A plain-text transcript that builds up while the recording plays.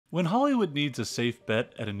When Hollywood needs a safe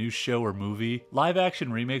bet at a new show or movie,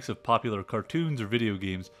 live-action remakes of popular cartoons or video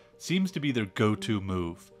games seems to be their go-to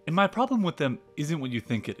move. And my problem with them isn't what you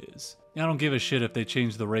think it is. I don't give a shit if they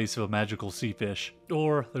change the race of a magical sea fish,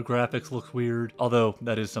 or the graphics look weird, although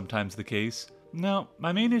that is sometimes the case. No,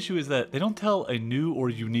 my main issue is that they don't tell a new or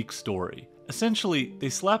unique story. Essentially, they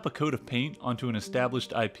slap a coat of paint onto an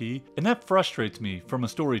established IP, and that frustrates me from a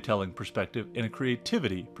storytelling perspective and a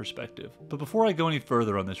creativity perspective. But before I go any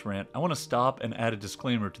further on this rant, I want to stop and add a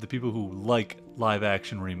disclaimer to the people who like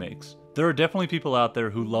live-action remakes. There are definitely people out there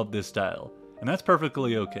who love this style, and that's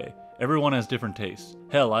perfectly okay. Everyone has different tastes.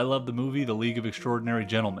 Hell, I love the movie The League of Extraordinary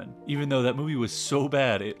Gentlemen, even though that movie was so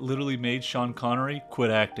bad it literally made Sean Connery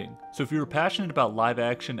quit acting. So if you're passionate about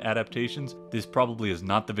live-action adaptations, this probably is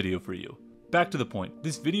not the video for you. Back to the point,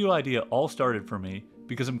 this video idea all started for me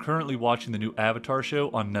because I'm currently watching the new Avatar show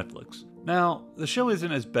on Netflix. Now, the show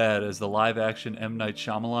isn't as bad as the live-action M. Night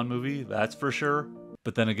Shyamalan movie, that's for sure,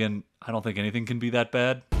 but then again, I don't think anything can be that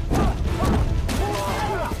bad.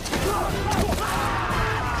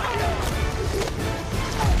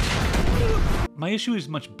 My issue is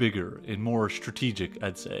much bigger and more strategic,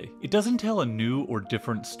 I'd say. It doesn't tell a new or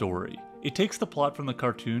different story. It takes the plot from the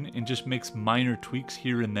cartoon and just makes minor tweaks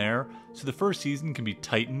here and there, so the first season can be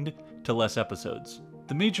tightened to less episodes.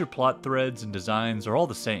 The major plot threads and designs are all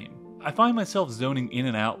the same. I find myself zoning in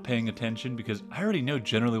and out paying attention because I already know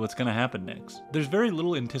generally what's going to happen next. There's very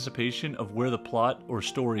little anticipation of where the plot or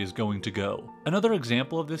story is going to go. Another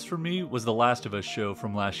example of this for me was the Last of Us show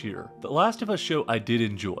from last year. The Last of Us show I did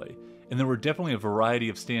enjoy, and there were definitely a variety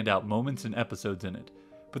of standout moments and episodes in it,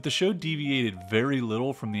 but the show deviated very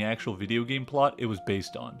little from the actual video game plot it was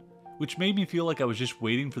based on, which made me feel like I was just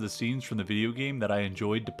waiting for the scenes from the video game that I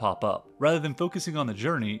enjoyed to pop up. Rather than focusing on the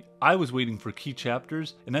journey, I was waiting for key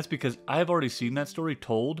chapters, and that's because I have already seen that story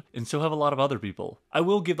told, and so have a lot of other people. I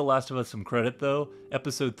will give The Last of Us some credit though.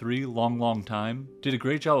 Episode 3, Long Time, did a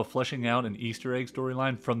great job of fleshing out an Easter egg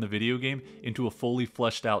storyline from the video game into a fully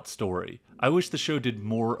fleshed out story. I wish the show did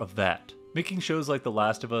more of that. Making shows like The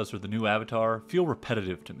Last of Us or the new Avatar feel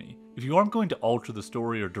repetitive to me. If you aren't going to alter the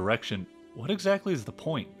story or direction, what exactly is the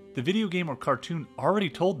point? The video game or cartoon already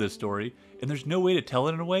told this story, and there's no way to tell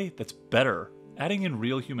it in a way that's better. Adding in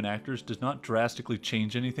real human actors does not drastically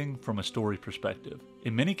change anything from a story perspective.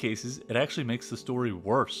 In many cases, it actually makes the story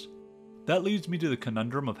worse. That leads me to the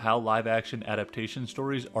conundrum of how live-action adaptation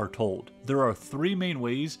stories are told. There are 3 main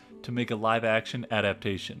ways to make a live-action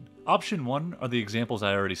adaptation. Option 1 are the examples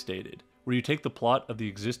I already stated, where you take the plot of the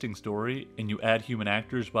existing story and you add human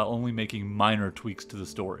actors while only making minor tweaks to the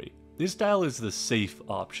story. This style is the safe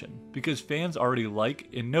option, because fans already like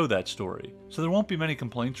and know that story, so there won't be many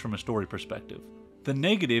complaints from a story perspective. The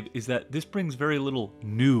negative is that this brings very little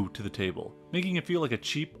new to the table, making it feel like a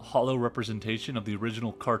cheap, hollow representation of the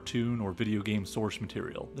original cartoon or video game source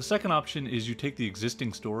material. The second option is you take the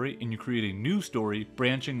existing story and you create a new story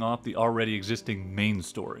branching off the already existing main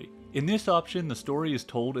story. In this option, the story is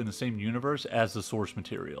told in the same universe as the source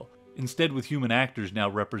material, instead with human actors now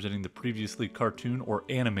representing the previously cartoon or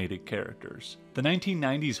animated characters. The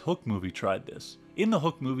 1990s Hook movie tried this. In the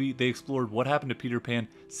Hook movie, they explored what happened to Peter Pan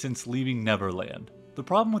since leaving Neverland. The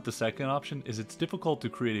problem with the second option is it's difficult to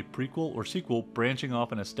create a prequel or sequel branching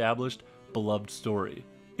off an established, beloved story.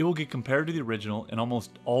 It will get compared to the original and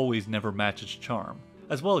almost always never match its charm.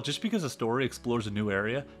 As well, just because a story explores a new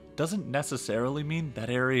area doesn't necessarily mean that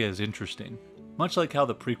area is interesting. Much like how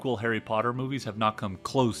the prequel Harry Potter movies have not come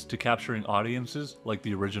close to capturing audiences like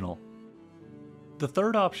the original. The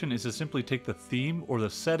third option is to simply take the theme or the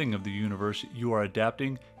setting of the universe you are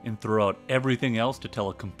adapting and throw out everything else to tell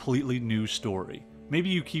a completely new story. Maybe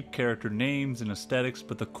you keep character names and aesthetics,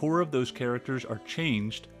 but the core of those characters are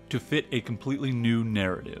changed to fit a completely new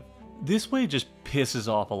narrative. This way just pisses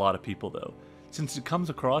off a lot of people though, since it comes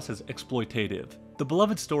across as exploitative. The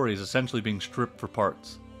beloved story is essentially being stripped for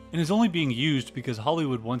parts, and is only being used because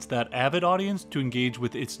Hollywood wants that avid audience to engage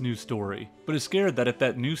with its new story, but is scared that if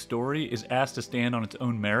that new story is asked to stand on its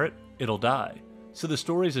own merit, it'll die. So the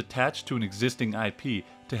story is attached to an existing IP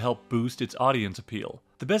to help boost its audience appeal.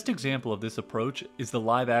 The best example of this approach is the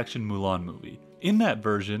live-action Mulan movie. In that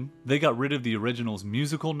version, they got rid of the original's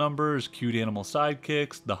musical numbers, cute animal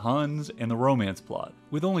sidekicks, the Huns, and the romance plot,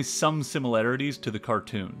 with only some similarities to the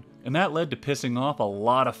cartoon. And that led to pissing off a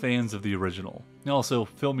lot of fans of the original. Also,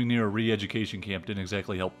 filming near a re-education camp didn't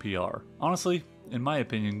exactly help PR. Honestly, in my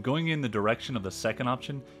opinion, going in the direction of the second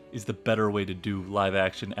option is the better way to do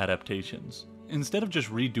live-action adaptations. Instead of just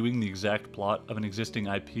redoing the exact plot of an existing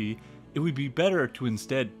IP, it would be better to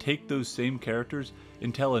instead take those same characters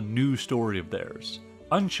and tell a new story of theirs.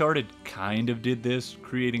 Uncharted kind of did this,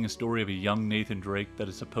 creating a story of a young Nathan Drake that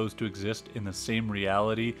is supposed to exist in the same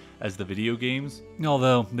reality as the video games.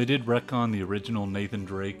 Although, they did retcon the original Nathan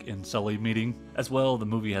Drake and Sully meeting. As well, the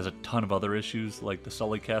movie has a ton of other issues, like the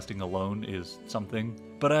Sully casting alone is something.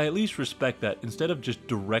 But I at least respect that instead of just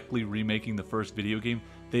directly remaking the first video game,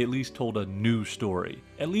 they at least told a new story.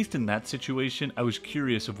 At least in that situation, I was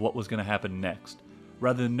curious of what was going to happen next,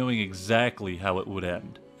 rather than knowing exactly how it would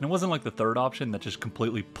end. And it wasn't like the third option that just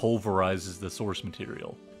completely pulverizes the source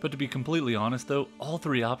material. But to be completely honest though, all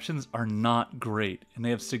three options are not great, and they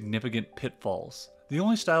have significant pitfalls. The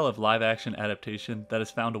only style of live action adaptation that has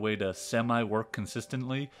found a way to semi-work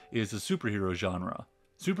consistently is the superhero genre.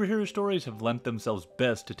 Superhero stories have lent themselves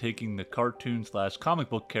best to taking the cartoon/comic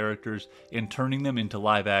book characters and turning them into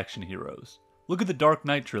live action heroes. Look at the Dark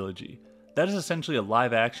Knight trilogy. That is essentially a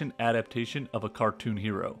live-action adaptation of a cartoon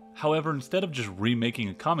hero. However, instead of just remaking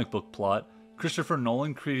a comic book plot, Christopher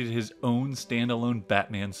Nolan created his own standalone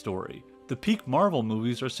Batman story. The peak Marvel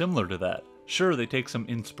movies are similar to that. Sure, they take some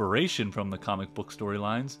inspiration from the comic book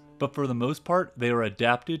storylines, but for the most part, they are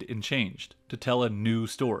adapted and changed to tell a new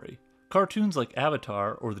story. Cartoons like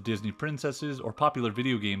Avatar, or the Disney princesses, or popular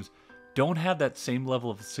video games don't have that same level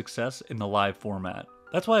of success in the live format.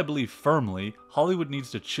 That's why I believe firmly Hollywood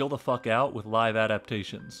needs to chill the fuck out with live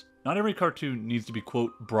adaptations. Not every cartoon needs to be,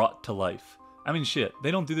 quote, brought to life. I mean shit,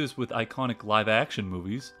 they don't do this with iconic live action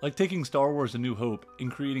movies, like taking Star Wars A New Hope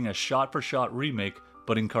and creating a shot-for-shot remake,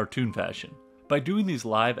 but in cartoon fashion. By doing these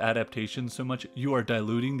live adaptations so much, you are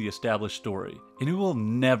diluting the established story, and it will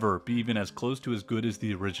never be even as close to as good as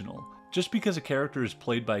the original. Just because a character is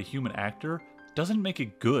played by a human actor doesn't make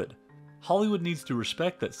it good. Hollywood needs to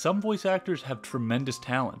respect that some voice actors have tremendous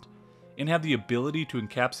talent, and have the ability to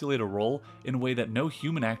encapsulate a role in a way that no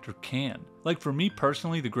human actor can. Like for me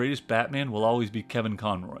personally, the greatest Batman will always be Kevin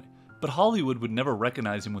Conroy, but Hollywood would never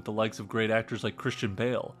recognize him with the likes of great actors like Christian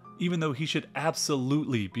Bale, even though he should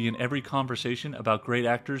absolutely be in every conversation about great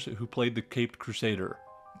actors who played the Caped Crusader.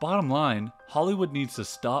 Bottom line, Hollywood needs to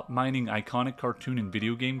stop mining iconic cartoon and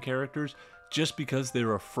video game characters just because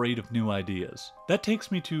they're afraid of new ideas. That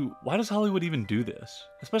takes me to, why does Hollywood even do this?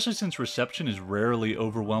 Especially since reception is rarely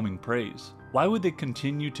overwhelming praise. Why would they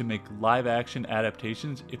continue to make live action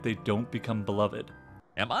adaptations if they don't become beloved?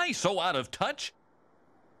 Am I so out of touch?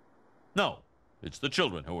 No, it's the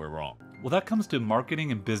children who are wrong. Well, that comes to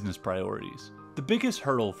marketing and business priorities. The biggest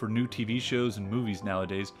hurdle for new TV shows and movies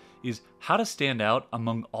nowadays is how to stand out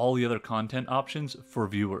among all the other content options for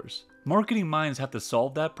viewers. Marketing minds have to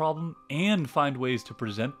solve that problem and find ways to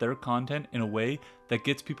present their content in a way that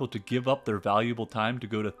gets people to give up their valuable time to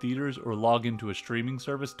go to theaters or log into a streaming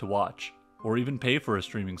service to watch, or even pay for a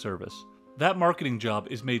streaming service. That marketing job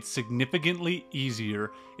is made significantly easier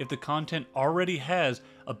if the content already has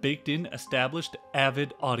a baked-in, established,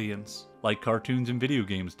 avid audience, like cartoons and video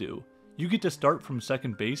games do. You get to start from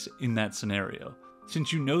second base in that scenario,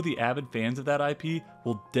 since you know the avid fans of that IP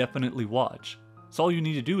will definitely watch. So all you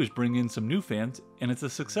need to do is bring in some new fans, and it's a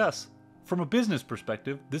success. From a business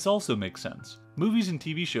perspective, this also makes sense. Movies and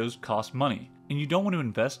TV shows cost money, and you don't want to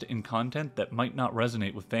invest in content that might not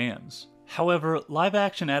resonate with fans. However,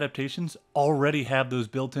 live-action adaptations already have those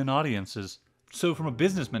built-in audiences. So from a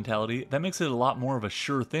business mentality, that makes it a lot more of a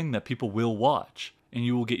sure thing that people will watch, and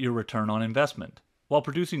you will get your return on investment. While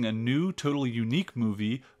producing a new, totally unique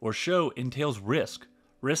movie or show entails risk.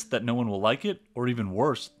 Risk that no one will like it, or even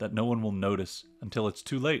worse, that no one will notice until it's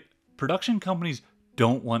too late. Production companies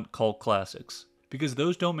don't want cult classics, because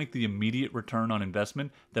those don't make the immediate return on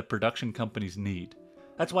investment that production companies need.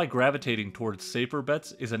 That's why gravitating towards safer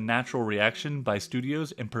bets is a natural reaction by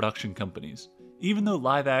studios and production companies. Even though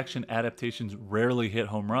live-action adaptations rarely hit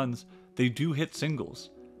home runs, they do hit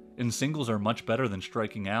singles. And singles are much better than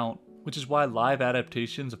striking out, which is why live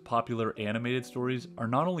adaptations of popular animated stories are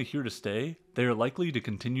not only here to stay, they are likely to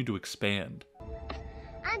continue to expand.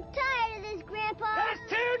 I'm tired of this, Grandpa! That's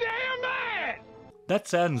too damn bad! That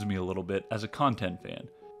saddens me a little bit as a content fan,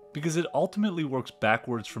 because it ultimately works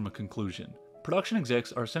backwards from a conclusion. Production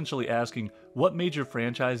execs are essentially asking what major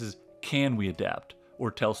franchises can we adapt or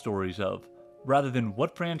tell stories of, rather than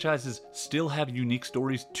what franchises still have unique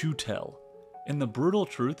stories to tell. And the brutal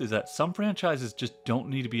truth is that some franchises just don't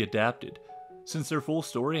need to be adapted, since their full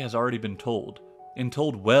story has already been told, and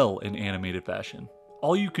told well in animated fashion.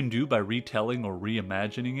 All you can do by retelling or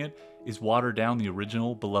reimagining it is water down the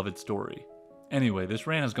original beloved story. Anyway, this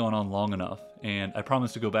rant has gone on long enough, and I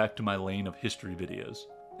promise to go back to my lane of history videos.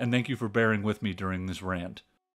 And thank you for bearing with me during this rant.